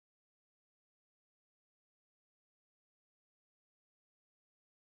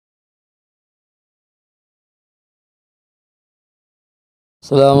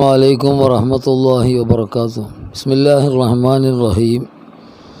അസ്സലാമു അലൈക്കും വറഹ്മത്തുള്ളാഹി വബറകാതുഹു. ബിസ്മില്ലാഹിർ റഹ്മാനിർ റഹീം.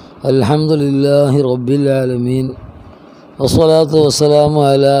 അൽഹംദുലില്ലാഹി റബ്ബിൽ ആലമീൻ. വസ്സലാത്തു വസ്സലാമു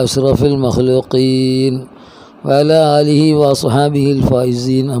അലാ അഷ്റഫിൽ മഖ്ലൂഖീൻ വഅലാ ആലിഹി വസ്ഹാബിഹിൽ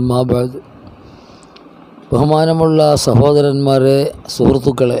ഫായിസീൻ. അമ്മാ ബഅദ്. ബഹുമാനമുള്ള സഹോദരന്മാരെ,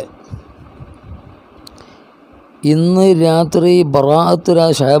 സുഹൃത്തുക്കളെ, ഇന്ന് രാത്രി ബറാഅത്ത്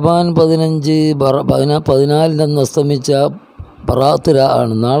ശഅബാൻ 14 അസ്തമിച്ച ബറാഅത്ത്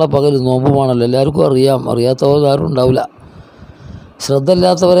ആണ്. നാളെ പകൽ നോമ്പുമാണല്ലോ, എല്ലാവർക്കും അറിയാം. അറിയാത്തവരാരും ഉണ്ടാവില്ല,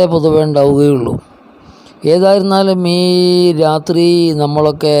 ശ്രദ്ധയില്ലാത്തവരെ പൊതുവേ ഉണ്ടാവുകയുള്ളൂ. ഏതായിരുന്നാലും ഈ രാത്രി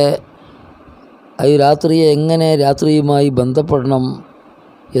നമ്മളൊക്കെ ഈ രാത്രിയെ എങ്ങനെ രാത്രിയുമായി ബന്ധപ്പെടണം,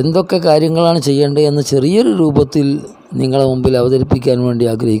 എന്തൊക്കെ കാര്യങ്ങളാണ് ചെയ്യേണ്ടത് എന്ന് ചെറിയൊരു രൂപത്തിൽ നിങ്ങളുടെ മുമ്പിൽ അവതരിപ്പിക്കാൻ വേണ്ടി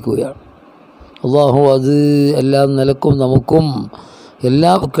ആഗ്രഹിക്കുകയാണ്. അള്ളാഹു അത് എല്ലാ നിലക്കും നമുക്കും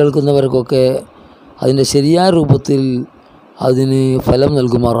എല്ലാ കേൾക്കുന്നവർക്കൊക്കെ അതിൻ്റെ ശരിയായ രൂപത്തിൽ അതിന് ഫലം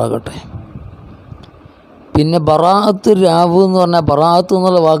നൽകുമാറാകട്ടെ. പിന്നെ ബറാഅത്ത് രാവ് എന്ന് പറഞ്ഞാൽ, ബറാഅത്ത്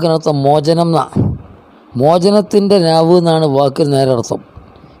എന്നുള്ള വാക്കിനർത്ഥം മോചനം എന്നാണ്. മോചനത്തിൻ്റെ രാവ് എന്നാണ് വാക്കിന് നേരെ അർത്ഥം.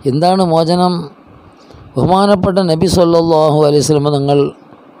 എന്താണ് മോചനം? ബഹുമാനപ്പെട്ട നബി സല്ലല്ലാഹു അലൈഹി വസല്ലം തങ്ങൾ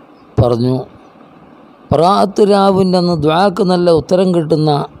പറഞ്ഞു, ബറാഅത്ത് രാവിൻ്റെ അന്ന് ദുആക്ക് നല്ല ഉത്തരം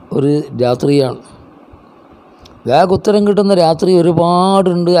കിട്ടുന്ന ഒരു രാത്രിയാണ്. ദുആക്ക് ഉത്തരം കിട്ടുന്ന രാത്രി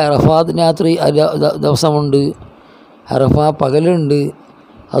ഒരുപാടുണ്ട്. അറഫാത്ത് രാത്രി ദിവസമുണ്ട്, അറഫ പകലുണ്ട്,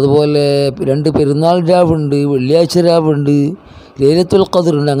 അതുപോലെ 2 പെരുന്നാൾ രാവുണ്ട്, വെള്ളിയാഴ്ച രാവുണ്ട്, ലൈലത്തുൽ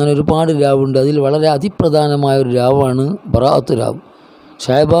ഖദ്റുണ്ട്. അങ്ങനെ ഒരുപാട് രാവുണ്ട്. അതിൽ വളരെ അതിപ്രധാനമായ ഒരു രാവാണ് ബറാഅത്ത് രാവ്.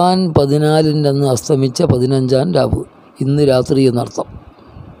 ശഅബാൻ 14 അന്ന് അസ്തമിച്ച 15-ാം രാവ്, ഇന്ന് രാത്രി എന്നർത്ഥം.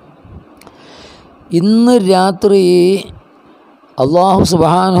 ഇന്ന് രാത്രി അല്ലാഹു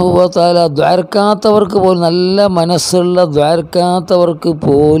സുബ്ഹാനഹു വ തആല ദ്വാരക്കാത്തവർക്ക് പോലും, നല്ല മനസ്സുള്ള ദ്വാരക്കാത്തവർക്ക്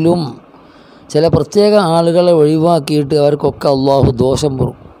പോലും ചില പ്രത്യേക ആളുകളെ ഒഴിവാക്കിയിട്ട് അവർക്കൊക്കെ അള്ളാഹു ദോഷം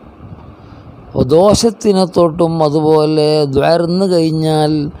പൊറുക്കും. അപ്പോൾ ദോഷത്തിനെ തൊട്ടും, അതുപോലെ ദ്വാരന്ന്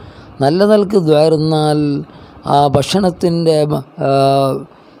കഴിഞ്ഞാൽ, നല്ല നിലക്ക് ദ്വാരന്നാൽ ആ ഭക്ഷണത്തിൻ്റെ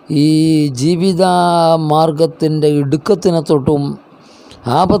ഈ ജീവിത മാർഗത്തിൻ്റെ ഇടുക്കത്തിനെ തൊട്ടും,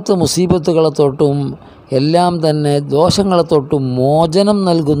 ആപത്ത് മുസീബത്തുകളെ തൊട്ടും, എല്ലാം തന്നെ ദോഷങ്ങളെ തൊട്ടും മോചനം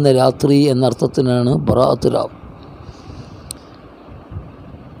നൽകുന്ന രാത്രി എന്നർത്ഥത്തിനാണ് ബറാഅത്ത് രാവ്.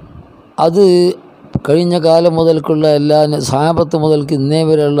 അത് കഴിഞ്ഞ കാലം മുതൽക്കുള്ള എല്ലാ സഹാബത്ത് മുതൽക്ക് ഇന്നേ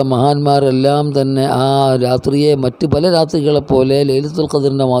വരെയുള്ള മഹാന്മാരെല്ലാം തന്നെ ആ രാത്രിയെ മറ്റ് പല രാത്രികളെപ്പോലെ ലൈലത്തുൽ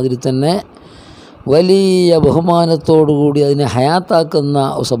ഖദ്റിൻ്റെ മാതിരി തന്നെ വലിയ ബഹുമാനത്തോടുകൂടി അതിനെ ഹയാത്താക്കുന്ന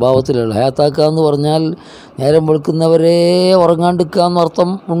സ്വഭാവത്തിലുള്ള, ഹയാത്താക്കുക എന്ന് പറഞ്ഞാൽ നേരം വെളുക്കുന്നവരെ ഉറങ്ങാണ്ടിരിക്കുക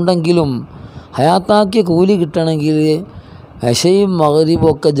എന്നർത്ഥം ഉണ്ടെങ്കിലും, ഹയാത്താക്കിയ കൂലി കിട്ടണമെങ്കിൽ അശയും മഗ്രിബും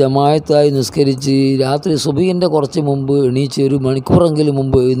ഒക്കെ ജമാഅത്തായി നിസ്കരിച്ച് രാത്രി സുബഹിൻ്റെ കുറച്ച് മുമ്പ് എണീച്ച് 1 മണിക്കൂറെങ്കിലും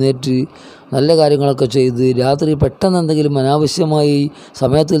മുമ്പ് എഴുന്നേറ്റ് നല്ല കാര്യങ്ങളൊക്കെ ചെയ്ത്, രാത്രി പെട്ടെന്ന് എന്തെങ്കിലും അനാവശ്യമായി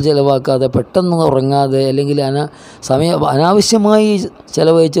സമയത്തിൽ ചിലവാക്കാതെ, പെട്ടെന്ന് ഉറങ്ങാതെ, അല്ലെങ്കിൽ അനാവശ്യമായി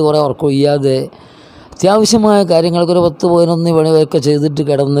ചിലവഴിച്ച് കുറേ ഉറക്കൊഴിയാതെ, അത്യാവശ്യമായ കാര്യങ്ങൾക്കൊരു 10-11 മണി വരെയൊക്കെ ചെയ്തിട്ട്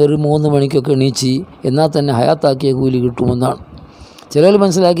കിടന്ന് 3 മണിക്കൊക്കെ എണീച്ച് എന്നാൽ തന്നെ ഹയാത്താക്കിയ കൂലി കിട്ടുമെന്നാണ്. ചിലർ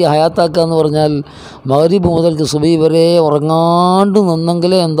മനസ്സിലാക്കി ഹയാത്താക്കുക എന്ന് പറഞ്ഞാൽ മഗ്രിബ് മുതൽക്ക് സുബഹി വരെ ഉറങ്ങാണ്ട്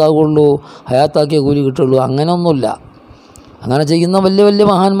നിന്നെങ്കിലേ എന്താകുള്ളൂ, ഹയാത്താക്കിയ കൂലി കിട്ടുള്ളൂ. അങ്ങനെയൊന്നുമില്ല. അങ്ങനെ ചെയ്യുന്ന വലിയ വലിയ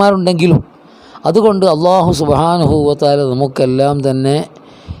മഹാന്മാരുണ്ടെങ്കിലും, അതുകൊണ്ട് അല്ലാഹു സുബ്ഹാനഹു വ തആല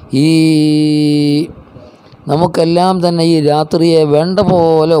നമുക്കെല്ലാം തന്നെ ഈ രാത്രിയെ വേണ്ട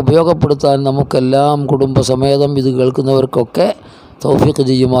പോലെ ഉപയോഗപ്പെടുത്താൻ നമുക്കെല്ലാം കുടുംബസമേതം ഇത് കേൾക്കുന്നവർക്കൊക്കെ തൗഫീഖ്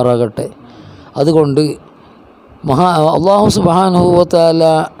ചെയ്യുമാറാകട്ടെ. അതുകൊണ്ട് അല്ലാഹു സുബ്ഹാനഹു വ തആല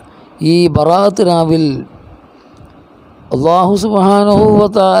ഈ ബറാഅത്ത് രാവിൽ അല്ലാഹു സുബ്ഹാനഹു വ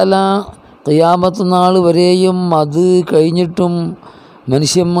തആല ഖിയാമത്ത് നാൾ വരെയും അത് കഴിഞ്ഞിട്ടും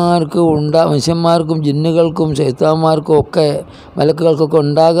മനുഷ്യന്മാർക്കും ജിന്നുകൾക്കും ശൈത്താന്മാർക്കും ഒക്കെ മലക്കുകൾക്കൊക്കെ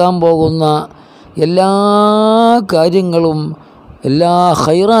ഉണ്ടാകാൻ പോകുന്ന എല്ലാ കാര്യങ്ങളും, എല്ലാ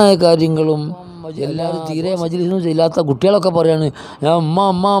ഖൈറായ കാര്യങ്ങളും, എല്ലാവരും തീരെ മജ്ലിസിന് ചെല്ലാത്ത കുട്ടികളൊക്കെ പറയാണ്,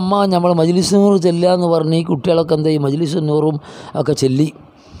 അമ്മ നമ്മൾ മജ്ലിസിനൂർ ചെല്ലുക എന്ന് പറഞ്ഞ് ഈ കുട്ടികളൊക്കെ എന്താ ഈ മജ്ലിസിനൂറും ഒക്കെ ചെല്ലി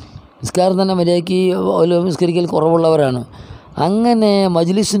നിസ്കാരം തന്നെ മര്യാദയ്ക്ക് നിസ്കരിക്കൽ കുറവുള്ളവരാണ്. അങ്ങനെ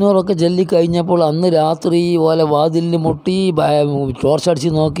മജ്ലിസിനൂറൊക്കെ ചൊല്ലിക്കഴിഞ്ഞപ്പോൾ അന്ന് രാത്രി ഓലെ വാതിലിന് മുട്ടി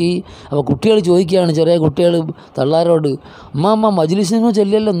ടോർച്ചടിച്ച് നോക്കി. അപ്പോൾ കുട്ടികൾ ചോദിക്കുകയാണ്, ചെറിയ കുട്ടികൾ തള്ളാരോട്, അമ്മ മജ്ലിസിനൂർ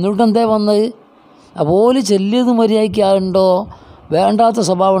ചെല്ലിയല്ലോ, എന്നിട്ട് എന്താ വന്നത്? അപ്പോൾ ചെല്ലിയത് മര്യാദയ്ക്ക് ആകുണ്ടോ, വേണ്ടാത്ത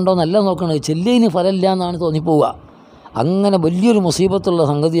സ്വഭാവം ഉണ്ടോ എന്നല്ല നോക്കണത്, ചെല്ലിയതിന് ഫലമില്ല എന്നാണ് തോന്നിപ്പോവുക. അങ്ങനെ വലിയൊരു മുസീബത്തുള്ള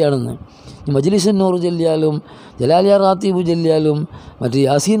സംഗതിയാണെന്ന്. ഈ മജ്ലിസുൻ നൂർ ചൊല്ലിയാലും ജലാലിയ റാത്തീബ് ചൊല്ലിയാലും മറ്റ്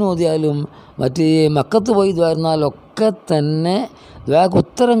യാസീൻ ഓതിയാലും മറ്റ് മക്കത്ത് പോയി ദ്വാരുന്നാലൊക്കെ തന്നെ ദ്വാക്ക്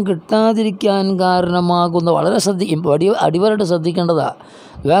ഉത്തരം കിട്ടാതിരിക്കാൻ കാരണമാകുന്ന വളരെ അടിവരായിട്ട് ശ്രദ്ധിക്കേണ്ടതാണ്.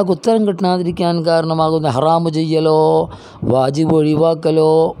 ദ്വാക്ക് ഉത്തരം കിട്ടാതിരിക്കാൻ കാരണമാകുന്ന ഹറാമ് ചെയ്യലോ വാജിബ്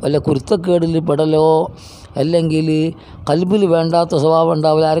ഒഴിവാക്കലോ വല്ല കുരുത്തക്കേടിൽ പെടലോ അല്ലെങ്കിൽ കൽബിൽ വേണ്ടാത്ത സ്വഭാവം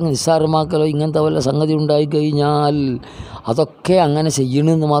ഉണ്ടാവില്ല, ആരെങ്കിലും നിസ്സാരമാക്കലോ ഇങ്ങനത്തെ വല്ല സംഗതി ഉണ്ടായിക്കഴിഞ്ഞാൽ അതൊക്കെ അങ്ങനെ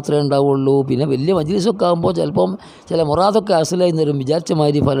ചെയ്യണമെന്ന് മാത്രമേ ഉണ്ടാവുള്ളൂ. പിന്നെ വലിയ മജ്ലിസൊക്കെ ആകുമ്പോൾ ചിലപ്പം ചില മുറാദൊക്കെ അസലായി തരും, വിചാരിച്ച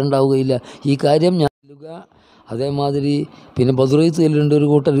മാതിരി ഫലം ഉണ്ടാവുകയില്ല. ഈ കാര്യം ഞാൻ ചൊല്ലുക. അതേമാതിരി പിന്നെ ബദ്രീത്ത് ചൊല്ലുന്നുണ്ട് ഒരു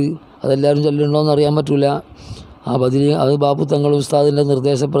കൂട്ടർ, അതെല്ലാവരും ചൊല്ലുന്നുണ്ടോയെന്ന് അറിയാൻ പറ്റില്ല. ആ അത് ബാപ്പു തങ്ങൾ ഉസ്താദിൻ്റെ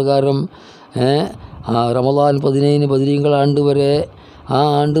നിർദ്ദേശപ്രകാരം റമദാൻ 15 ബദ്രീങ്ങൾ ആണ്ട് വരെ ആ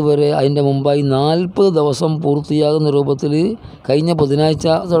ആണ്ട് വരെ അതിൻ്റെ മുമ്പായി 40 ദിവസം പൂർത്തിയാകുന്ന രൂപത്തിൽ കഴിഞ്ഞ ബുധനാഴ്ച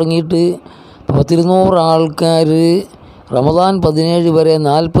തുടങ്ങിയിട്ട് 200 ആൾക്കാർ റമദാൻ 17 വരെ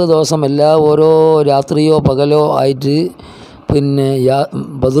 40 ദിവസം ഓരോ രാത്രിയോ പകലോ ആയിട്ട് പിന്നെ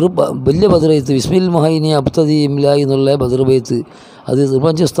വലിയ ബദ്രബൈത്ത് ബിസ്മിൽ മുഹൈനി അബ്തദി ഇംലായി എന്നുള്ള ബദ്രബൈത്ത് അത്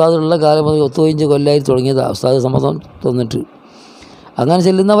നിർബന്ധിച്ച ഉസ്താദുള്ള കാലം മുതൽ 25 കൊല്ലമായി തുടങ്ങിയതാണ്. ഉസ്താദ് സമ്മതം തന്നിട്ട് അങ്ങനെ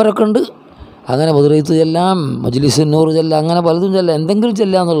ചെല്ലുന്നവരൊക്കെ ഉണ്ട്. അങ്ങനെ ബദ്രബൈത്ത് ചെല്ലാം, മജ്ലിസുൻ നൂർ ചെല്ലാം, അങ്ങനെ പലതും ചെല്ലാം. എന്തെങ്കിലും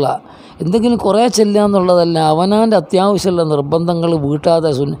ചെല്ലാന്നുള്ള എന്തെങ്കിലും കുറേ ചെല്ലാന്നുള്ളതല്ല, അവനാൻ്റെ അത്യാവശ്യമുള്ള നിർബന്ധങ്ങൾ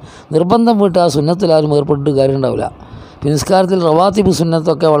നിർബന്ധം വീട്ടാതെ സുന്നത്തിലാരും ഏർപ്പെട്ടിട്ട് കാര്യം ഉണ്ടാവില്ല. പിന്നെ നിസ്കാരത്തിൽ റവാത്തിബ്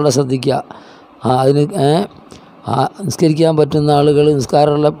സുന്നത്തൊക്കെ വളരെ ശ്രദ്ധിക്കുക. അതിന് നിസ്കരിക്കാൻ പറ്റുന്ന ആളുകൾ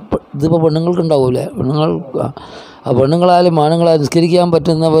നിസ്കാരമുള്ള ഇതിപ്പോൾ പെണ്ണുങ്ങൾക്കുണ്ടാവില്ലേ, പെണ്ണുങ്ങളായാലും ആണുങ്ങളായാലും നിസ്കരിക്കാൻ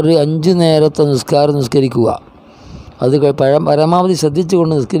പറ്റുന്നവർ 5 നേരത്തെ നിസ്കാരം നിസ്കരിക്കുക. അത് പരമാവധി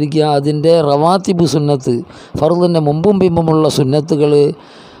ശ്രദ്ധിച്ചുകൊണ്ട് നിസ്കരിക്കുക. അതിൻ്റെ റവാത്തിബ് സുന്നത്ത് ഫർദിൻ്റെ മുമ്പും പിമ്പുമുള്ള സുന്നത്തുകൾ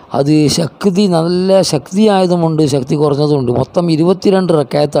അത് നല്ല ശക്തി ആയതുമുണ്ട്, ശക്തി കുറഞ്ഞതുമുണ്ട്. മൊത്തം 22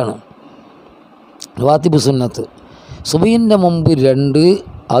 റക്അത്താണ് റവാത്തിബ് സുന്നത്ത്. സുബഹിൻ്റെ മുമ്പ് 2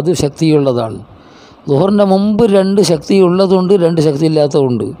 അത് ശക്തിയുള്ളതാണ്. ളുഹറിൻ്റെ മുമ്പ് 2 ശക്തിയുള്ളതുണ്ട്, 2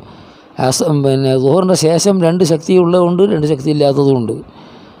 ശക്തിയില്ലാത്തതുണ്ട്. പിന്നെ ളുഹറിൻ്റെ ശേഷം 2 ശക്തിയുള്ളതുണ്ട്, 2 ശക്തിയില്ലാത്തതുമുണ്ട്.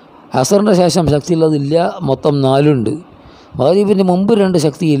 അസറിൻ്റെ ശേഷം ശക്തിയുള്ളതില്ല, മൊത്തം 4 ഉണ്ട്. മഗ്രിബിൻ്റെ മുമ്പ് 2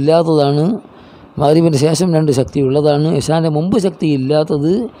 ശക്തി ഇല്ലാത്തതാണ്, മഗ്രിബിൻ്റെ ശേഷം 2 ശക്തിയുള്ളതാണ്. ഇശാൻ്റെ മുമ്പ് ശക്തി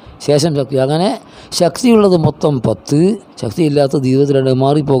ഇല്ലാത്തത്, ശേഷം ശക്തി, അങ്ങനെ ശക്തിയുള്ളത് മൊത്തം 10, ശക്തിയില്ലാത്തത് 22.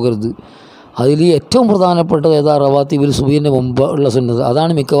 മാറിപ്പോകരുത്. അതിൽ ഏറ്റവും പ്രധാനപ്പെട്ടത് റവാത്തിബിൽ സുബഹിൻ്റെ മുമ്പ് ഉള്ള സുന്നത്ത്,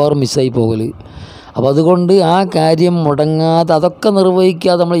 അതാണ് മിക്കവാറും മിസ്സായി പോകൽ. അപ്പോൾ അതുകൊണ്ട് ആ കാര്യം മുടങ്ങാതെ അതൊക്കെ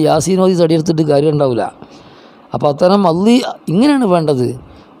നിർവഹിക്കാതെ നമ്മൾ യാസീനോദി തടിയെടുത്തിട്ട് കാര്യം ഉണ്ടാവില്ല. അപ്പോൾ അത്തരം ഇങ്ങനെയാണ് വേണ്ടത്.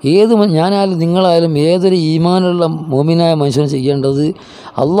 ഞാനായാലും നിങ്ങളായാലും ഏതൊരു ഈമാനുള്ള മോമിനായ മനുഷ്യനും ചെയ്യേണ്ടത്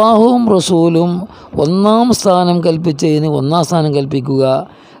അള്ളാഹുവും റസൂലും 1-ാം സ്ഥാനം കൽപ്പിച്ചതിന് 1-ാം സ്ഥാനം കൽപ്പിക്കുക,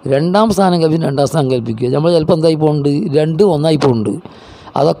 2-ാം സ്ഥാനം കൽപ്പിച്ച് 2-ാം സ്ഥാനം കൽപ്പിക്കുക. നമ്മൾ ചിലപ്പോൾ എന്തായി പോകുന്നുണ്ട്, 2 1 പോകുന്നുണ്ട്.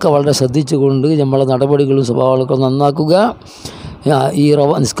 അതൊക്കെ വളരെ ശ്രദ്ധിച്ചുകൊണ്ട് നമ്മളെ നടപടികളും സ്വഭാവങ്ങളൊക്കെ നന്നാക്കുക. ഈ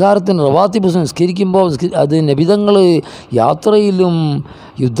നിസ്കാരത്തിന് റവാത്തിബ് നിസ്കരിക്കുമ്പോൾ അത് നബിതങ്ങൾ യാത്രയിലും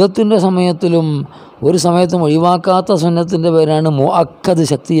യുദ്ധത്തിൻ്റെ സമയത്തിലും ഒരു സമയത്തും ഒഴിവാക്കാത്ത സുന്നത്തിൻ്റെ പേരാണ് മുഅക്കദ്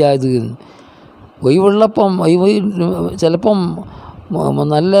ശക്തിയായത്. ഒഴിവുള്ളപ്പം ചിലപ്പം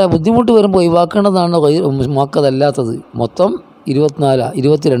നല്ല ബുദ്ധിമുട്ട് വരുമ്പോൾ ഒഴിവാക്കേണ്ടതാണ് മുഅക്കദല്ലാത്തത്. മൊത്തം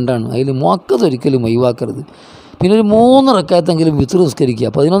 22 അതിൽ മുഅക്കദ് ഒരിക്കലും ഒഴിവാക്കരുത്. പിന്നെ ഒരു 3 റക്അത്തെങ്കിലും വിത്ർ നിസ്കരിക്കുക.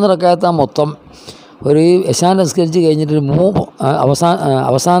 11 റക്അത്താണ് മൊത്തം. ഒരു ഇശാ നിസ്കരിച്ച് കഴിഞ്ഞിട്ട്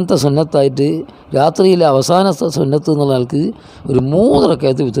അവസാനത്തെ സുന്നത്തായിട്ട് രാത്രിയിലെ അവസാന സുന്നത്ത് എന്നുള്ള ആൾക്ക് ഒരു 3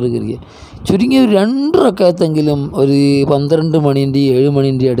 റക്അത്ത് വിത്ർ നിസ്കരിക്കുക. ചുരുങ്ങിയ ഒരു 2 റക്അത്തെങ്കിലും ഒരു 12 മണിൻ്റെ 7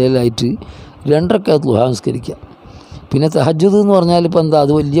 മണിൻ്റെ ഇടയിലായിട്ട് 2 റക്അത്ത് ളുഹാ നിസ്കരിക്കുക. പിന്നെ തഹജ്ജുദ് എന്ന് പറഞ്ഞാൽ ഇപ്പോൾ എന്താ,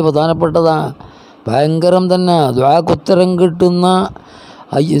 അത് വലിയ പ്രധാനപ്പെട്ടതാണ്, ഭയങ്കരം തന്നെ. ദുആക്ക് ഉത്തരം കിട്ടുന്ന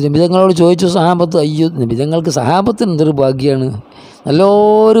നബിതങ്ങളോട് ചോദിച്ചു സഹാബത്ത്, നബിതങ്ങൾക്ക് സഹാബത്തിന് എന്തൊരു ഭാഗ്യമാണ്,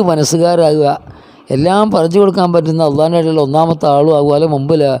 നല്ലൊരു മനസ്സുകാരാകുക, എല്ലാം പറഞ്ഞു കൊടുക്കാൻ പറ്റുന്ന അള്ളാഹിൻ്റെ ഇടയിൽ 1-ാമത്തെ ആളും അതുപോലെ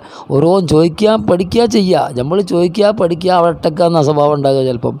മുമ്പിൽ ഓരോന്നും ചോദിക്കുക പഠിക്കുക ചെയ്യുക. നമ്മൾ ചോദിക്കുക പഠിക്കുക അവട്ടക്കാന്ന സ്വഭാവം ഉണ്ടാകുക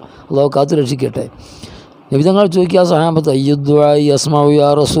ചിലപ്പം. അള്ളാഹു കാത്തു രക്ഷിക്കട്ടെ. നബിതങ്ങൾ ചോദിക്കുക സഹാബത്ത്, അയ്യുദ്ദുആഇ അസ്മഉ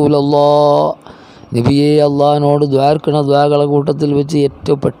യാ റസൂലല്ലാഹ്, നബിയെ അള്ളാഹിനോട് ദ്വാർക്കണ ദ്വാകളെ കൂട്ടത്തിൽ വെച്ച്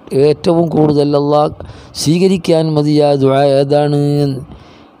ഏറ്റവും കൂടുതൽ അള്ളാഹ് സ്വീകരിക്കാൻ മതിയായ ദ്വാ ഏതാണ്?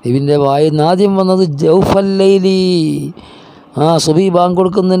 നബിൻ്റെ വായിന്ന് ആദ്യം വന്നത് ജൗഫല്ലൈലി, സുബഹി ബാങ്ക്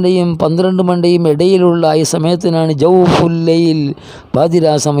കൊടുക്കുന്നതിൻ്റെയും 12 മണിൻ്റെയും ഇടയിലുള്ള ഈ സമയത്തിനാണ് ജൗഫുല്ലൈൽ,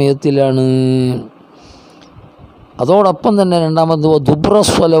 പാതിരാ സമയത്തിലാണ്. അതോടൊപ്പം തന്നെ രണ്ടാമത്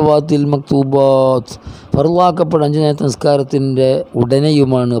ദുബ്രസ്വലവാത്തിൽ മക്തൂബാത്ത്, ഫർളാക്കപ്പെട്ട 5 നേരത്തെ നിസ്കാരത്തിൻ്റെ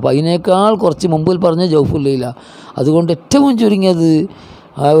ഉടനെയുമാണ്. അപ്പോൾ അതിനേക്കാൾ കുറച്ച് മുമ്പിൽ പറഞ്ഞ ജൗഫുല്ലൈല. അതുകൊണ്ട് ഏറ്റവും ചുരുങ്ങിയത്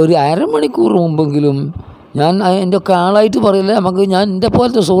ഒരു അരമണിക്കൂർ മുമ്പെങ്കിലും, ഞാൻ എൻ്റെ ഒക്കെ ആളായിട്ട് പറയില്ല, ഞാൻ എൻ്റെ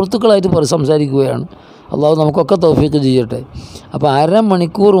പോലത്തെ സുഹൃത്തുക്കളായിട്ട് സംസാരിക്കുകയാണ്. അള്ളാഹു നമുക്കൊക്കെ തൗഫീഖ് ചെയ്യട്ടെ. അപ്പോൾ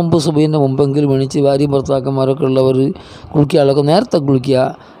അരമണിക്കൂർ മുമ്പ് സുബഹിൻ്റെ മുമ്പെങ്കിലും എണീച്ച് ഭാര്യ ഭർത്താക്കന്മാരൊക്കെ ഉള്ളവർ കുളിക്കാനുള്ളതൊക്കെ നേരത്തെ കുളിക്കുക,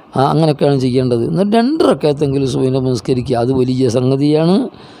 അങ്ങനെയൊക്കെയാണ് ചെയ്യേണ്ടത്. എന്നിട്ട് 2 റക്അത്തെങ്കിലും സുബഹിൻ്റെ നിസ്കരിക്കുക, അത് വലിയ സംഗതിയാണ്.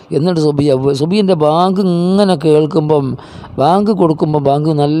 എന്നിട്ട് സുബഹിൻ്റെ ബാങ്ക് ഇങ്ങനെ കേൾക്കുമ്പം, ബാങ്ക് കൊടുക്കുമ്പോൾ ബാങ്ക്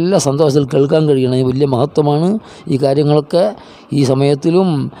നല്ല സന്തോഷത്തിൽ കേൾക്കാൻ കഴിയണം. വലിയ മഹത്വമാണ് ഈ കാര്യങ്ങളൊക്കെ. ഈ സമയത്തിലും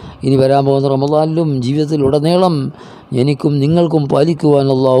ഇനി വരാൻ പോകുന്ന റമദാനിലും ജീവിതത്തിലുടനീളം എനിക്കും നിങ്ങൾക്കും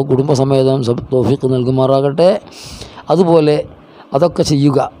പാലിക്കുവാനുള്ള കുടുംബസമേതം തൗഫീഖ് നൽകുമാറാകട്ടെ. അതുപോലെ അതൊക്കെ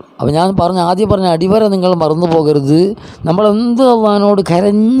ചെയ്യുക. അപ്പോൾ ഞാൻ ആദ്യം പറഞ്ഞ അടിവര നിങ്ങൾ മറന്നു പോകരുത്. നമ്മളെന്ത് അള്ളാഹിനോട്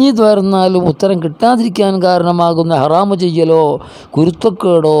കരഞ്ഞു തുറന്നാലും ഉത്തരം കിട്ടാതിരിക്കാൻ കാരണമാകുന്ന ഹറാമ് ചെയ്യലോ,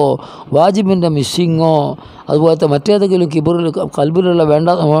 കുരുത്തക്കേടോ, വാജിബിൻ്റെ മിസ്സിങ്ങോ, അതുപോലത്തെ മറ്റേതെങ്കിലും കൽബിലുള്ള വേണ്ട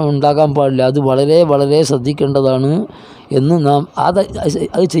ഉണ്ടാകാൻ പാടില്ല. അത് വളരെ വളരെ ശ്രദ്ധിക്കേണ്ടതാണ് എന്ന് നാം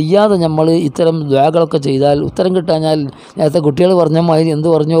അത് ചെയ്യാതെ നമ്മൾ ഇത്തരം ദുആകളൊക്കെ ചെയ്താൽ ഉത്തരം കിട്ടാഞ്ഞാൽ, നേരത്തെ കുട്ടികൾ പറഞ്ഞ മാതിരി എന്ത്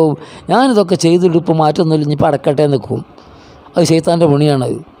പറഞ്ഞോ, ഞാനിതൊക്കെ ചെയ്തിട്ട് ഇപ്പോൾ മാറ്റമൊന്നുമില്ല, ഇനിയിപ്പോൾ അടക്കട്ടെ നിൽക്കും. അത് ശൈത്താൻ്റെ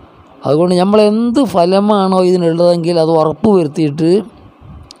പണിയാണത്. അതുകൊണ്ട് നമ്മളെന്ത് ഫലമാണോ ഇതിനുള്ളതെങ്കിൽ അത് ഉറപ്പ് വരുത്തിയിട്ട്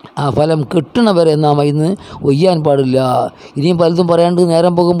ആ ഫലം കിട്ടണവരെ നാം അതിന് ഒയ്യാൻ പാടില്ല. ഇനിയും പലതും പറയാണ്ട്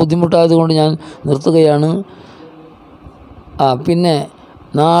നേരം പോകും ബുദ്ധിമുട്ടായതുകൊണ്ട് ഞാൻ നിർത്തുകയാണ്. പിന്നെ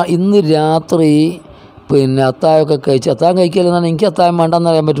ഇന്ന് രാത്രി അത്താഴമൊക്കെ കഴിച്ച്, അത്താഴം കഴിക്കലെന്നാണ്, എനിക്ക് അത്താഴം വേണ്ടെന്ന്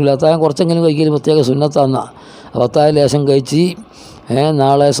അറിയാൻ പറ്റില്ല. അത്താഴം കുറച്ചെങ്കിലും കഴിക്കൽ പ്രത്യേക സുന്നത്താന്നാ. അപ്പോൾ അത്താഴം ലേശം കഴിച്ച്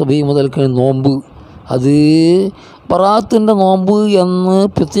നാളെ സുബഹി മുതൽക്ക് നോമ്പ്. അത് ബറാത്തിൻ്റെ നോമ്പ് എന്ന്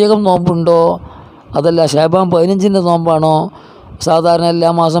പ്രത്യേകം നോമ്പുണ്ടോ, അതല്ല ശഅബാൻ 15-ൻ്റെ നോമ്പാണോ? സാധാരണ എല്ലാ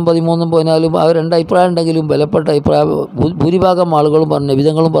മാസം 13-ഉം 14-ഉം ആ 2 അഭിപ്രായം ഉണ്ടെങ്കിലും ബലപ്പെട്ട അഭിപ്രായം ഭൂരിഭാഗം ആളുകളും പറഞ്ഞു,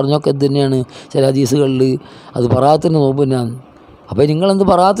 വിധങ്ങളും പറഞ്ഞൊക്കെ ഇത് തന്നെയാണ് ചില ഹദീസുകളിൽ. അത് ബറാത്തിൻ്റെ നോമ്പ് തന്നെയാണ്. അപ്പോൾ നിങ്ങളെന്ത്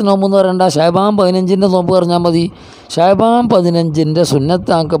ബറാത്ത് നോമ്പെന്ന് പറയണ്ട, ശഅബാൻ 15-ൻ്റെ നോമ്പ് പറഞ്ഞാൽ മതി. ശഅബാൻ 15-ൻ്റെ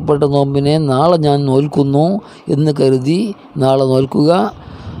സുന്നത്താക്കപ്പെട്ട നോമ്പിനെ നാളെ ഞാൻ നോൽക്കുന്നു എന്ന് കരുതി നാളെ നോൽക്കുക.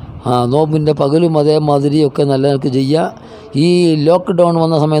 നോമ്പിൻ്റെ പകലും അതേമാതിരിയൊക്കെ നല്ല നിലക്ക് ചെയ്യുക. ഈ ലോക്ക്ഡൗൺ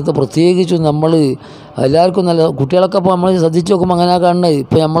വന്ന സമയത്ത് പ്രത്യേകിച്ചും നമ്മൾ എല്ലാവർക്കും നല്ല, കുട്ടികളൊക്കെ ഇപ്പോൾ നമ്മൾ ശ്രദ്ധിച്ച് നോക്കുമ്പോൾ അങ്ങനെ കാണുന്നത്.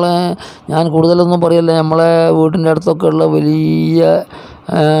 ഇപ്പോൾ ഞാൻ കൂടുതലൊന്നും പറയല്ല, നമ്മളെ വീട്ടിൻ്റെ അടുത്തൊക്കെ ഉള്ള വലിയ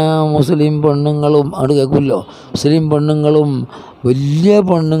മുസ്ലിം പെണ്ണുങ്ങളും അവിടെ കേൾക്കുമല്ലോ, മുസ്ലിം പെണ്ണുങ്ങളും വലിയ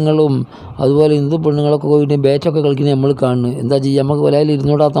പെണ്ണുങ്ങളും അതുപോലെ ഹിന്ദു പെണ്ണുങ്ങളൊക്കെ പോയിട്ട് ബാറ്റൊക്കെ കളിക്കുന്നത് നമ്മൾ കാണുന്നു. എന്താ ചെയ്യുക, നമുക്ക് വലയിൽ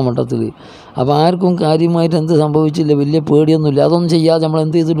ഇരുന്നൂടാത്ത മട്ടത്തിൽ. അപ്പോൾ ആർക്കും കാര്യമായിട്ട് എന്ത് സംഭവിച്ചില്ല, വലിയ പേടിയൊന്നുമില്ല. അതൊന്നും ചെയ്യാതെ നമ്മൾ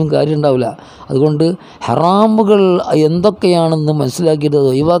എന്ത് ചെയ്തിട്ടും കാര്യം ഉണ്ടാവില്ല. അതുകൊണ്ട് ഹറാമുകൾ എന്തൊക്കെയാണെന്ന് മനസ്സിലാക്കിയിട്ട്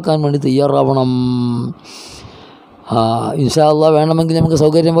ഒഴിവാക്കാൻ വേണ്ടി തയ്യാറാവണം. ഇൻഷാ അല്ലാഹ് വേണമെങ്കിൽ നമുക്ക്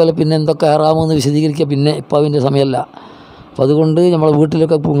സൗകര്യം പോലെ പിന്നെ എന്തൊക്കെ ഹറാമെന്ന് വിശദീകരിക്കുക. പിന്നെ ഇപ്പോൾ അതിൻ്റെ സമയമല്ല. അപ്പോൾ അതുകൊണ്ട് നമ്മളെ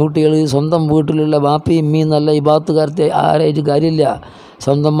വീട്ടിലൊക്കെ പെൺകുട്ടികൾ സ്വന്തം വീട്ടിലുള്ള ബാപ്പയും ഉമ്മയും നല്ല ഇബാത്തുകാരത്തെ ആരായിട്ട് കാര്യമില്ല.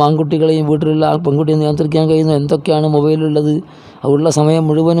 സ്വന്തം ആൺകുട്ടികളെയും വീട്ടിലുള്ള പെൺകുട്ടിയെ നിയന്ത്രിക്കാൻ കഴിയുന്ന എന്തൊക്കെയാണ് മൊബൈലുള്ളത്. ഉള്ള സമയം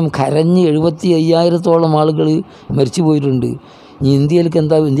മുഴുവനും കരഞ്ഞ് 75,000-ഓളം ആളുകൾ മരിച്ചു പോയിട്ടുണ്ട്. ഇനി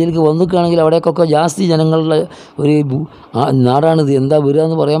ഇന്ത്യയിലേക്ക് വന്നിക്കുകയാണെങ്കിൽ അവിടേക്കൊക്കെ ജാസ്തി ജനങ്ങളുടെ ഒരു നാടാണിത്. എന്താ വരിക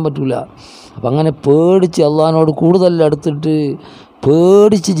എന്ന് പറയാൻ പറ്റില്ല. അപ്പം അങ്ങനെ പേടിച്ച് അള്ളാഹിനോട് കൂടുതൽ അടുത്തിട്ട്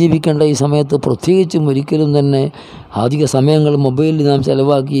പേടിച്ച് ജീവിക്കേണ്ട ഈ സമയത്ത് പ്രത്യേകിച്ചും ഒരിക്കലും തന്നെ അധിക സമയങ്ങൾ മൊബൈലിൽ നാം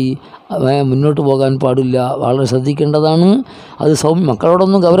ചിലവാക്കി മുന്നോട്ട് പോകാൻ പാടില്ല. വളരെ ശ്രദ്ധിക്കേണ്ടതാണ്. അത്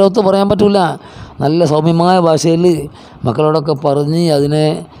മക്കളോടൊന്നും ഗൗരവത്തിൽ പറയാൻ പറ്റില്ല. നല്ല സൗമ്യമായ ഭാഷയിൽ മക്കളോടൊക്കെ പറഞ്ഞ് അതിനെ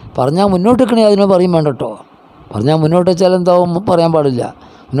പറഞ്ഞാൽ മുന്നോട്ട് വെക്കണേ അതിനെ പറയും വേണ്ട കേട്ടോ. പറഞ്ഞാൽ മുന്നോട്ട് വെച്ചാൽ എന്താവും പറയാൻ പാടില്ല.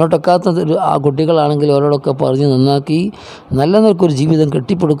 മുന്നോട്ടെക്കാത്ത ആ കുട്ടികളാണെങ്കിൽ അവരോടൊക്കെ പറഞ്ഞ് നന്നാക്കി നല്ല നിലക്കൊരു ജീവിതം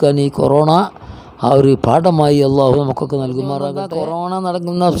കെട്ടിപ്പടുക്കാൻ ഈ കൊറോണ ഒരു പാഠമായി അള്ളാഹു നമുക്കൊക്കെ നൽകുമാറാകട്ടെ. കൊറോണ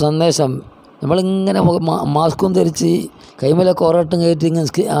നടക്കുന്ന സന്ദേശം നമ്മളിങ്ങനെ മാസ്കും ധരിച്ച് കൈമലൊക്കെ ഒരട്ടും കയറ്റി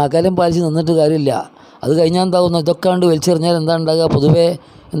ഇങ്ങനെ അകലം പാലിച്ച് നിന്നിട്ട് കാര്യമില്ല. അത് കഴിഞ്ഞാൽ എന്താകുന്നു, ഇതൊക്കെ കണ്ട് വലിച്ചെറിഞ്ഞാൽ എന്താ ഉണ്ടാകുക, പൊതുവേ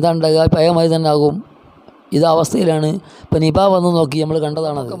എന്താ ഉണ്ടാകുക, ഭയമായി തന്നെ ആകും. ഇത് അവസ്ഥയിലാണ്. ഇപ്പം നിപ വന്ന് നോക്കി നമ്മൾ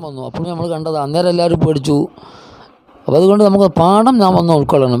കണ്ടതാണ്, അതൊക്കെ വന്നു അപ്പോഴും നമ്മൾ കണ്ടതാണ്. അന്നേരം എല്ലാവരും പേടിച്ചു. അപ്പോൾ അതുകൊണ്ട് നമുക്ക് പാഠം നാം വന്ന്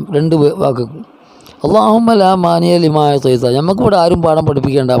ഉൾക്കൊള്ളണം. 2 വാക്ക് അല്ലാഹുമ്മ ലാ മാനിയ ലിമാ അഅ്തൈത. നമുക്കിവിടെ ആരും പാഠം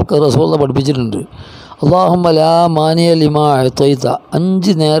പഠിപ്പിക്കേണ്ട, നമുക്ക് റസൂലുള്ളാഹി പഠിപ്പിച്ചിട്ടുണ്ട്. അല്ലാഹുമ്മ ലാ മാനിയ ലിമാ അഅ്തൈത.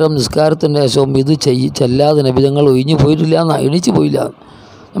 5 നേരം നിസ്കാരത്തിൻ്റെ ശേഷവും ഇത് ചെല്ലാതെ നബി തങ്ങൾ ഒഴിഞ്ഞു പോയിട്ടില്ല, എണീച്ച് പോയില്ല.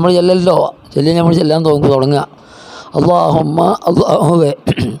 നമ്മൾ ചെല്ലല്ലോ, നമ്മൾ ചെല്ലാൻ തുടങ്ങുക. അല്ലാഹുവേ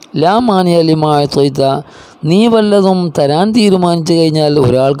ലാ മാനിയ ലിമാ അഅ്തൈത. നീ വല്ലതും തരാൻ തീരുമാനിച്ചു കഴിഞ്ഞാൽ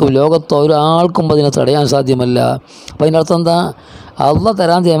ലോകത്തോ ഒരാൾക്കും അതിനെ തടയാൻ സാധ്യമല്ല. അപ്പം അതിൻ്റെ അർത്ഥം എന്താ, അള്ളാഹ്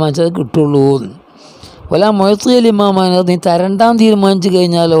തരാൻ തീരുമാനിച്ചത് കിട്ടുള്ളൂ. വല മുഅ്തിയ ലിമാ മാനഅ. നീ തരണ്ടാൻ തീരുമാനിച്ചു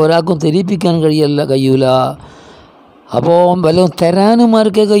കഴിഞ്ഞാൽ ഒരാൾക്കും തെരിപ്പിക്കാൻ കഴിയൂല. അപ്പോൾ വല്ലതും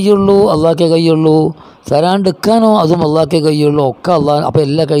തരാനുമാർക്കേ കഴിയുള്ളൂ, അള്ളാഹ്ക്കേ കഴിയുള്ളൂ. തരാണ്ടിരിക്കാനോ അതും അള്ളാഹ്ക്കേ കഴിയുള്ളൂ. ഒക്കെ അള്ളാഹ്. അപ്പോൾ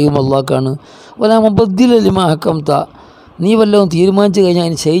എല്ലാ കഴിവും അള്ളാഹ്ക്കാണ്. വല മുബദ്ദില ലിമാ ഹക്കംത. നീ വല്ലതും തീരുമാനിച്ചു കഴിഞ്ഞാൽ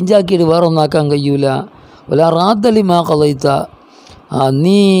അതിന് ചേഞ്ചാക്കിയിട്ട് വേറെ ഒന്നാക്കാൻ കഴിയൂല. വല റാദ്ദ ലിമാ ഖളൈത.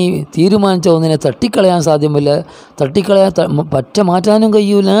 നീ തീരുമാനിച്ച ഒന്നിനെ തട്ടിക്കളയാൻ സാധ്യമല്ല, പറ്റ മാറ്റാനും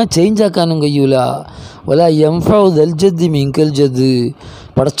കഴിയൂല, ചേഞ്ച് ആക്കാനും കഴിയൂല. വല യംഫഉ ദൽ ജദ്ദി മിൻകൽ ജദ്ദ്,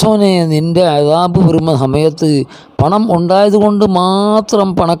 പടച്ചോനെ നിൻ്റെ അദാബ് വരുന്ന സമയത്ത് പണം ഉണ്ടായതുകൊണ്ട് മാത്രം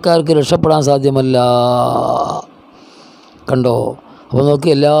പണക്കാർക്ക് രക്ഷപ്പെടാൻ സാധ്യമല്ല. കണ്ടോ? അപ്പോൾ നോക്കി,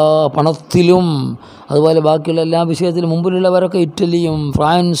 എല്ലാ പണത്തിലും അതുപോലെ ബാക്കിയുള്ള എല്ലാ വിഷയത്തിലും മുമ്പിലുള്ളവരൊക്കെ ഇറ്റലിയും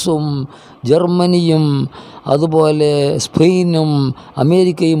ഫ്രാൻസും ജർമ്മനിയും അതുപോലെ സ്പെയിനും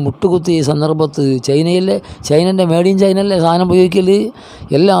അമേരിക്കയും മുട്ടുകുത്തിയ സന്ദർഭത്ത് ചൈനൻ്റെ മേഡ് ഇൻ ചൈനല്ലേ സാധനം ഉപയോഗിക്കൽ,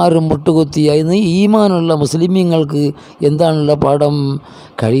 എല്ലാവരും മുട്ടുകുത്തി. അതിന് ഈമാനുള്ള മുസ്ലിമീങ്ങൾക്ക് എന്താണുള്ള പാഠം?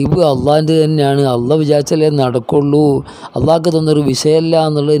 കഴിവ് അള്ളാൻ്റെ തന്നെയാണ്, അള്ളാഹ് വിചാരിച്ചാലേ നടക്കുള്ളൂ, അള്ളാഹ്ക്ക് തന്നൊരു വിഷയമല്ല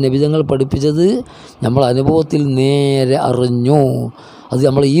എന്നുള്ളത് നബിതങ്ങൾ പഠിപ്പിച്ചത് നമ്മൾ അനുഭവത്തിൽ നേരെ അറിഞ്ഞു. അത്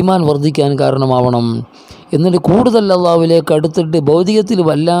നമ്മൾ ഈമാൻ വർദ്ധിക്കാൻ കാരണമാവണം. എന്നിട്ട് കൂടുതൽ അള്ളാഹുവിലേക്ക് അടുത്തിട്ട് ഭൗതികത്തിൽ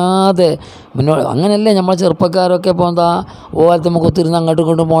വല്ലാതെ അങ്ങനെയല്ലേ നമ്മൾ ചെറുപ്പക്കാരൊക്കെ ഇപ്പോൾ എന്താ ഓലത്ത് നമുക്ക് ഒത്തിരുന്ന് അങ്ങോട്ടും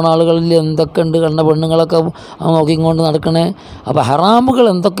ഇങ്ങോട്ടും പോകുന്ന ആളുകളിൽ എന്തൊക്കെ ഉണ്ട്, കണ്ട പെണ്ണുങ്ങളൊക്കെ നോക്കിക്കൊണ്ട് നടക്കണേ. അപ്പോൾ ഹറാമുകൾ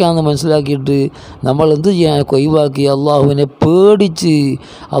എന്തൊക്കെയാണെന്ന് മനസ്സിലാക്കിയിട്ട് നമ്മൾ എന്ത് ചെയ്യാൻ കൊയ്വാക്കി അള്ളാഹുവിനെ പേടിച്ച്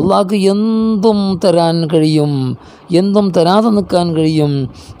അള്ളാഹ്ക്ക് എന്തും തരാൻ കഴിയും, എന്തും തരാതെ നിൽക്കാൻ കഴിയും,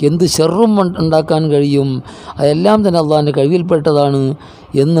 എന്ത് ഷെറും ഉണ്ടാക്കാൻ കഴിയും, അതെല്ലാം തന്നെ അള്ളാഹിൻ്റെ കഴിവിൽപ്പെട്ടതാണ്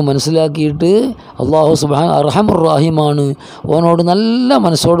എന്ന് മനസ്സിലാക്കിയിട്ട് അള്ളാഹു സുബ്ഹാന അർഹമുർ റഹീമാണ്, ഓനോട് നല്ല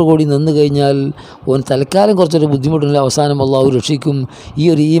മനസ്സോടു കൂടി നിന്ന് കഴിഞ്ഞാൽ ഓൻ തൽക്കാലം കുറച്ചൊരു ബുദ്ധിമുട്ടില്ല, അവസാനം അള്ളാഹു രക്ഷിക്കും. ഈ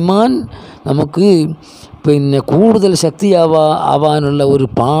ഒരു ഈമാൻ നമുക്ക് കൂടുതൽ ആവാനുള്ള ഒരു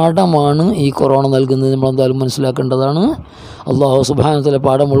പാഠമാണ് ഈ കൊറോണ നൽകുന്നത്. നമ്മളെന്തായാലും മനസ്സിലാക്കേണ്ടതാണ്. അള്ളാഹു സുബ്ഹാനഹു വ തആല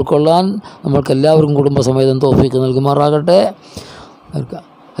പാഠം ഉൾക്കൊള്ളാൻ നമ്മൾക്കെല്ലാവർക്കും കുടുംബസമേതം തൗഫീഖ് നൽകുമാറാകട്ടെ.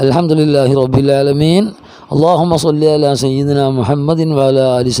 അൽഹംദുലില്ലാഹി റബ്ബിൽ ആലമീൻ. اللهم صل على سيدنا محمد وعلى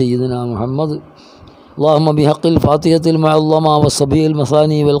آل سيدنا محمد. اللهم بحق الفاتحة المعظمة والصبي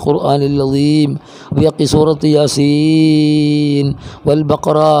المثاني والقرآن العظيم وبحق سورة ياسين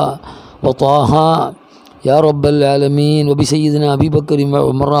والبقرة وطه يا رب العالمين، وبسيدنا أبي بكر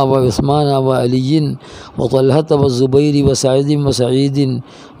وعمر وعثمان وعلي وطلحة والزبير وسعيد وسعيد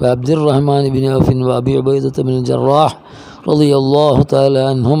وعبد الرحمن بن عوف وأبي عبيدة بن الجراح رضي الله تعالى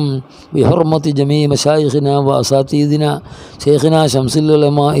عنهم بحرمة جميع مشايخنا وأساتذتنا شيخنا شمس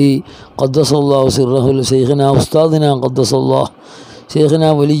العلماء قدس الله سره، شيخنا أستاذنا قدس الله، شيخنا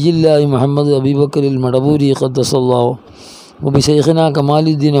ولي الله محمد أبي بكر المدبوري قدس الله، وبشيخنا كمال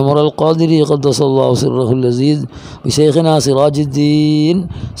الدين عمر القادري قدس الله سره العزيز، بشيخنا سراج الدين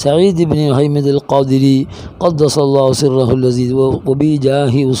سعيد بن محمد القادري قدس الله سره العزيز،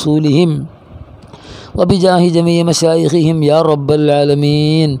 وبجاه أصولهم وبجاه جميع مشايخهم يا رب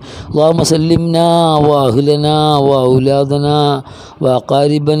العالمين. اللهم سلمنا وأهلنا وأولادنا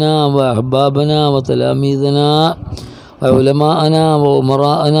وأقاربنا وأحبابنا وتلاميذنا وعلماءنا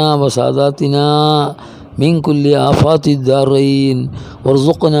وأمراءنا وساداتنا من كل آفات الدارين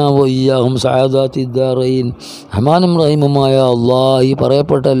وارزقنا وإياهم سعادات الدارين. റഹ്മാനും റഹീമുമായ അല്ലാഹ്, ഈ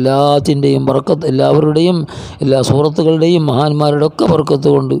പറയപ്പെട്ട എല്ലാത്തിൻ്റെയും ബർക്കത്ത്, എല്ലാവരുടെയും എല്ലാ സൂറത്തുകളുടെയും മഹാന്മാരുടെ ഒക്കെ ബർക്കത്ത്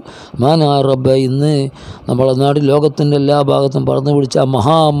കൊണ്ട് മാനായ റബ്ബേ, ഇന്ന് നമ്മളെ നാട്ടിൽ ലോകത്തിൻ്റെ എല്ലാ ഭാഗത്തും പറന്നു പിടിച്ച ആ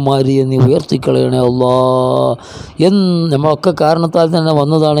മഹാമാരിയെ നീ ഉയർത്തിക്കളയണേ അല്ലാഹ്. നമ്മളൊക്കെ കാരണത്താൽ തന്നെ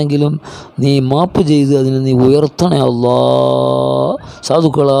വന്നതാണെങ്കിലും നീ മാപ്പ് ചെയ്ത് അതിനെ നീ ഉയർത്തണേ അല്ലാഹ്.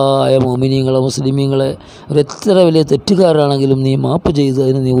 സാധുക്കളായ മുഅ്മിനീങ്ങളെ മുസ്ലിമീങ്ങളെ എത്ര വലിയ തെറ്റുകാരാണെങ്കിലും നീ മാപ്പ് ചെയ്ത്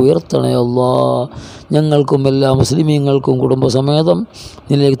അതിന് നീ ഉയർത്തണേ അല്ലാഹ്. ഞങ്ങൾക്കും എല്ലാ മുസ്ലിമീങ്ങൾക്കും കുടുംബസമേതം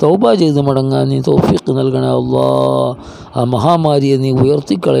നിന്നിലേക്ക് തൗബ ചെയ്ത് മടങ്ങാൻ നീ തൗഫീഖ് നൽകണേ അല്ലാഹ്. ആ മഹാമാരിയെ നീ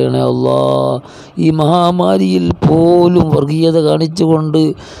ഉയർത്തിക്കളയണേ അല്ലാഹ്. ഈ മഹാമാരിയിൽ പോലും വർഗീയത കാണിച്ചുകൊണ്ട്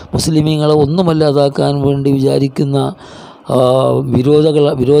മുസ്ലിമീങ്ങളെ ഒന്നുമല്ലാതാക്കാൻ വേണ്ടി വിചാരിക്കുന്ന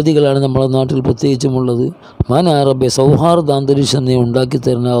വിരോധികളാണ് നമ്മുടെ നാട്ടിൽ പ്രത്യേകിച്ചുമുള്ളത്. മാനായ റബ്ബേ, സൗഹാർദ്ദ അന്തരീക്ഷം നീ ഉണ്ടാക്കി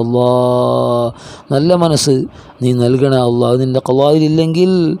തരണേ അല്ലാഹ്. നല്ല മനസ്സ് നീ നൽകണേ അല്ലാഹ്. നിൻ്റെ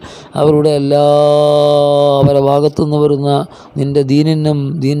ഖളായിലില്ലെങ്കിൽ അവരുടെ അവരുടെ ഭാഗത്തുനിന്ന് വരുന്ന നിൻ്റെ ദീനിനും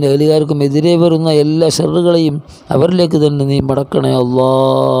ദീൻ്റെ അഹ്ലുകാർക്കും എതിരെ വരുന്ന എല്ലാ ഷർറുകളെയും അവരിലേക്ക് തന്നെ നീ മടക്കണേ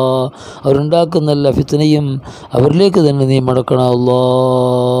അല്ലാഹ്. അവരുണ്ടാക്കുന്ന എല്ലാ ഫിത്നയും അവരിലേക്ക് തന്നെ നീ മടക്കണേ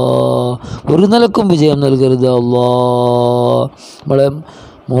അല്ലാഹ്. ഒരു നിലക്കും വിജയം നൽകരുത് അല്ലാഹ്. നമ്മളെ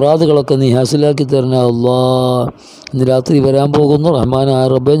മുറാദുകളൊക്കെ നീ ഹാസിലാക്കി തരണേ അല്ലാഹ്. ഇന്ന് രാത്രി വരാൻ പോകുന്നു റഹ്മാനായ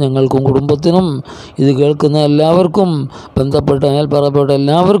റബ്ബേ, ഞങ്ങൾക്കും കുടുംബത്തിനും ഇത് കേൾക്കുന്ന എല്ലാവർക്കും ബന്ധപ്പെട്ട പറയപ്പെട്ട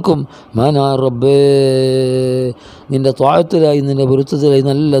എല്ലാവർക്കും മാനായ റബ്ബേ നിൻ്റെ ത്വാഅത്തിലായി നിൻ്റെ പൊരുത്തത്തിലായി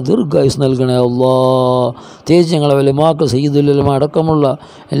നല്ല ദീർഘായുസ് നൽകണേ അല്ലാഹ്. പ്രത്യേകിച്ച് ഞങ്ങളെ ഉലമാക്കൾ സയ്യിദുൽ ഉലമ അടക്കമുള്ള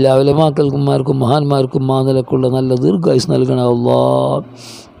എല്ലാ ഉലമാക്കന്മാർക്കും മഹാന്മാർക്കും ആ നിലക്കുള്ള നല്ല ദീർഘായുസ് നൽകണേ അല്ലാഹ്.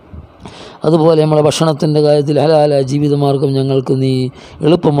 അതുപോലെ നമ്മളെ ഭക്ഷണത്തിൻ്റെ കാര്യത്തിൽ ഹലാലായ ജീവിതമാർഗം ഞങ്ങൾക്ക് നീ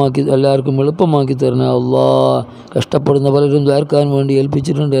എളുപ്പമാക്കി എല്ലാവർക്കും എളുപ്പമാക്കി തരണേ അല്ലാ. കഷ്ടപ്പെടുന്ന പലരും ദ്വാരക്കാൻ വേണ്ടി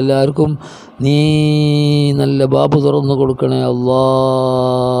ഏൽപ്പിച്ചിട്ടുണ്ട്. എല്ലാവർക്കും നീ നല്ല ബാബു തുറന്നു കൊടുക്കണേ അല്ലാ.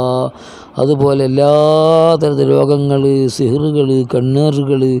 അതുപോലെ എല്ലാ തരത്തിലുള്ള രോഗങ്ങൾ, സിഹറുകൾ,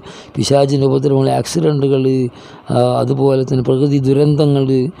 കണ്ണേറുകൾ, പിശാചിൻ്റെ ഉപദ്രവങ്ങൾ, ആക്സിഡൻറ്റുകൾ, അതുപോലെ തന്നെ പ്രകൃതി ദുരന്തങ്ങൾ,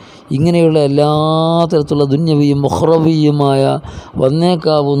 ഇങ്ങനെയുള്ള എല്ലാ തരത്തിലുള്ള ദുന്യവിയും മുഖ്റവിയുമായ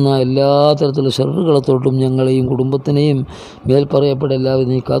വന്നേക്കാവുന്ന എല്ലാ തരത്തിലുള്ള ഷർറുകളെ തൊട്ടും ഞങ്ങളെയും കുടുംബത്തിനെയും മേൽപ്പറയപ്പെട്ട എല്ലാവരും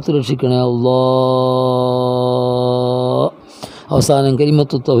നീ കാത്തുരക്ഷിക്കണേ അല്ലാ. അവസാനം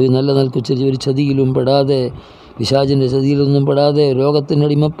കലിമത്തു തൗഹീദ് നല്ല നിലക്ക് ഒരു ചതിയിലും പെടാതെ, പിശാചിൻ്റെ ചതിയിലൊന്നും പെടാതെ, രോഗത്തിൻ്റെ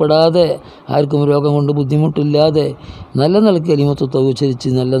അടിമപ്പെടാതെ, ആർക്കും രോഗം കൊണ്ട് ബുദ്ധിമുട്ടില്ലാതെ നല്ല നിലക്ക് കലിമത്തു തൗഹീദ് ഉച്ചരിച്ച്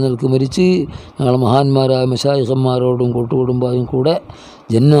നല്ല നിലക്ക് മരിച്ച് ഞങ്ങൾ മഹാന്മാരായ മശായിഖന്മാരോടും കൂട്ടുകുടുംബായും കൂടെ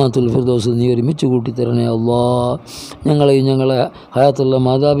ജന്നാത്തുൽ ഫിർദൗസിൽ നീ ഒരുമിച്ച് കൂട്ടിത്തരണേ അല്ലാ. ഞങ്ങളെയും ഞങ്ങളെ ഹയാത്തുള്ള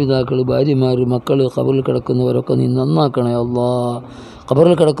മാതാപിതാക്കൾ, ഭാര്യമാർ, മക്കൾ, ഖബറിൽ കിടക്കുന്നവരൊക്കെ നീ നന്നാക്കണേ അല്ലാ.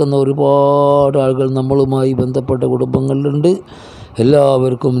 ഖബറിൽ കിടക്കുന്ന ഒരുപാട് ആളുകൾ നമ്മളുമായി ബന്ധപ്പെട്ട കുടുംബങ്ങളിലുണ്ട്.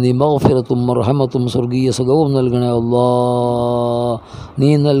 എല്ലാവർക്കും നീ മഗ്ഫിറത്തും റഹ്മത്തും സ്വർഗീയ സുഖവും നൽകണേ അല്ലാ. നീ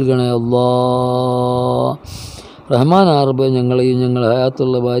നൽകണേ അല്ലാ. റഹ്മാനായ റബ്ബേ, ഞങ്ങളെയും ഞങ്ങളെ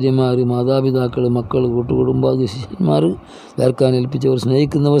ഹയാത്തുള്ള ഭാര്യമാർ, മാതാപിതാക്കൾ, മക്കൾ, കൂട്ടുകുടുംബാദി ശിഷ്യന്മാർ, ദ്വാരക്കാൻ ഏൽപ്പിച്ചവർ,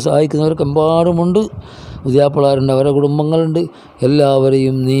 സ്നേഹിക്കുന്നവർ, സഹായിക്കുന്നവർക്ക് എമ്പാടുമുണ്ട്. ഉദ്യാപ്പിളാരുണ്ട്, അവരുടെ കുടുംബങ്ങളുണ്ട്.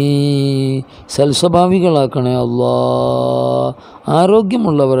 എല്ലാവരെയും നീ സൽസ്വഭാവികളാക്കണേ അല്ലാ.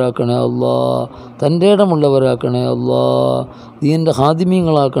 ആരോഗ്യമുള്ളവരാക്കണേ അല്ലാ. തൻ്റെ ഇടമുള്ളവരാക്കണേ അല്ലാ. ദീൻ്റെ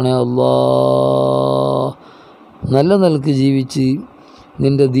ഹാദിമീങ്ങളാക്കണേ അല്ലാ. നല്ല നിലക്ക് ജീവിച്ച്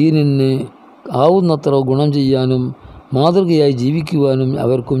നിൻ്റെ ദീനിന് ആവുന്നത്ര ഗുണം ചെയ്യാനും മാതൃകയായി ജീവിക്കുവാനും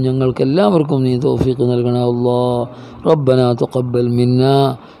അവർക്കും ഞങ്ങൾക്കെല്ലാവർക്കും നീ തൗഫീഖ് നൽകണേ അല്ലാ. റബ്ബനാ തഖബ്ബൽ മിന്നാ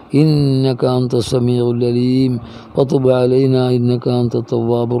ഇന്നക അൻത സമീഉൽ അലീം വതുബ് അലൈനാ ഇന്നക അൻത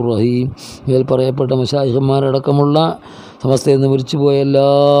തവ്വാബുർ റഹീം. മേൽ പറയപ്പെട്ട മശായിഖന്മാരടക്കമുള്ള സമസ്തയിൽ നിന്ന് മരിച്ചുപോയ എല്ലാ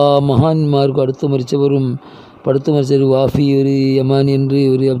മഹാന്മാർക്കും, അടുത്ത് മരിച്ചവരും പടുത്ത് മരിച്ചൊരു വാഫി, ഒരു യമാനിയുണ്ട്,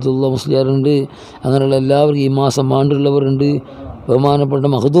 ഒരു അബ്ദുള്ള മുസ്ലിയാറുണ്ട്, അങ്ങനെയുള്ള എല്ലാവർക്കും ഈ മാസം ആണ്ടുള്ളവരുണ്ട്. ബഹുമാനപ്പെട്ട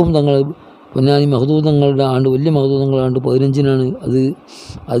മഖ്ദൂം തങ്ങൾ, പൊന്നാനി മഖ്ദൂം തങ്ങളുടെ ആണ്ട്, വലിയ മഖ്ദൂം തങ്ങളുടെ ആണ്ട് 15-നാണ്. അത്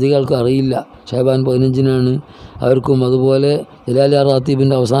അധികം ആൾക്ക് അറിയില്ല. ഷാബാൻ 15-നാണ് അവർക്കും. അതുപോലെ ജലാലിയ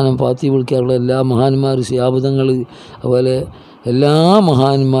റാത്തീബിൻ്റെ അവസാനം ഫാത്തി വിളിക്കാറുള്ള എല്ലാ മഹാന്മാർ, ശിഹാബുദങ്ങൾ, അതുപോലെ എല്ലാ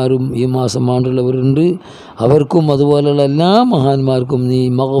മഹാന്മാരും ഈ മാസം ആണ്ടുള്ളവരുണ്ട്. അവർക്കും അതുപോലെയുള്ള എല്ലാ മഹാന്മാർക്കും നീ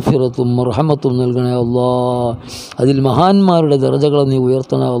മഗ്ഫിറത്തും റഹ്മത്തും നൽകണേ അല്ലാ. അതിൽ മഹാന്മാരുടെ ദർജകളെ നീ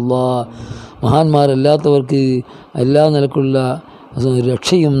ഉയർത്തണേ അല്ലാ. മഹാന്മാരല്ലാത്തവർക്ക് എല്ലാ നിലക്കുള്ള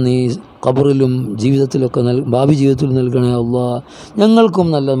രക്ഷയും നീ ഖബറിലും ജീവിതത്തിലൊക്കെ ഭാവി ജീവിതത്തിൽ നൽകണേ അല്ലാ. ഞങ്ങൾക്കും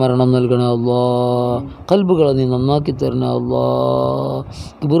നല്ല മരണം നൽകണേ അല്ലാ. ഖൽബുകളെ നീ നന്നാക്കി തരണേ അല്ലാ.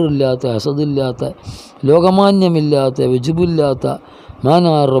 കിബറില്ലാത്ത, ഹസദില്ലാത്ത, ലോകമാന്യമില്ലാത്ത, വിജുബില്ലാത്ത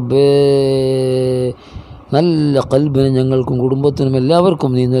മാനാ റബ്ബേ നല്ല ഖൽബിനെ ഞങ്ങൾക്കും കുടുംബത്തിനും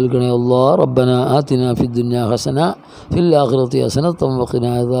എല്ലാവർക്കും നീ നൽകണേ അല്ലാ. റബ്ബനാ ആതിനാ ഫിദ്ദുനിയാ ഹസന ഫിൽ ആഖിറതി ഹസനതൻ വഖിനാ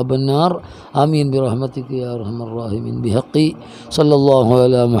അദാബന്നാർ. ആമീൻ ബിറഹ്മതിക യാ അർഹമർ റഹീമീൻ ബിഹഖി സല്ലല്ലാഹു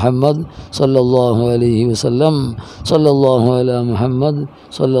അലാ മുഹമ്മദ് സല്ലല്ലാഹു അലൈഹി വസല്ലം. സല്ലല്ലാഹു അലാ മുഹമ്മദ്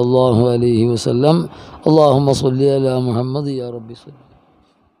സല്ലല്ലാഹു അലൈഹി വസല്ലം. അല്ലാഹുമ്മ സ്വല്ലി അലാ മുഹമ്മദ് യാ റബ്ബി സ്വല്ലി.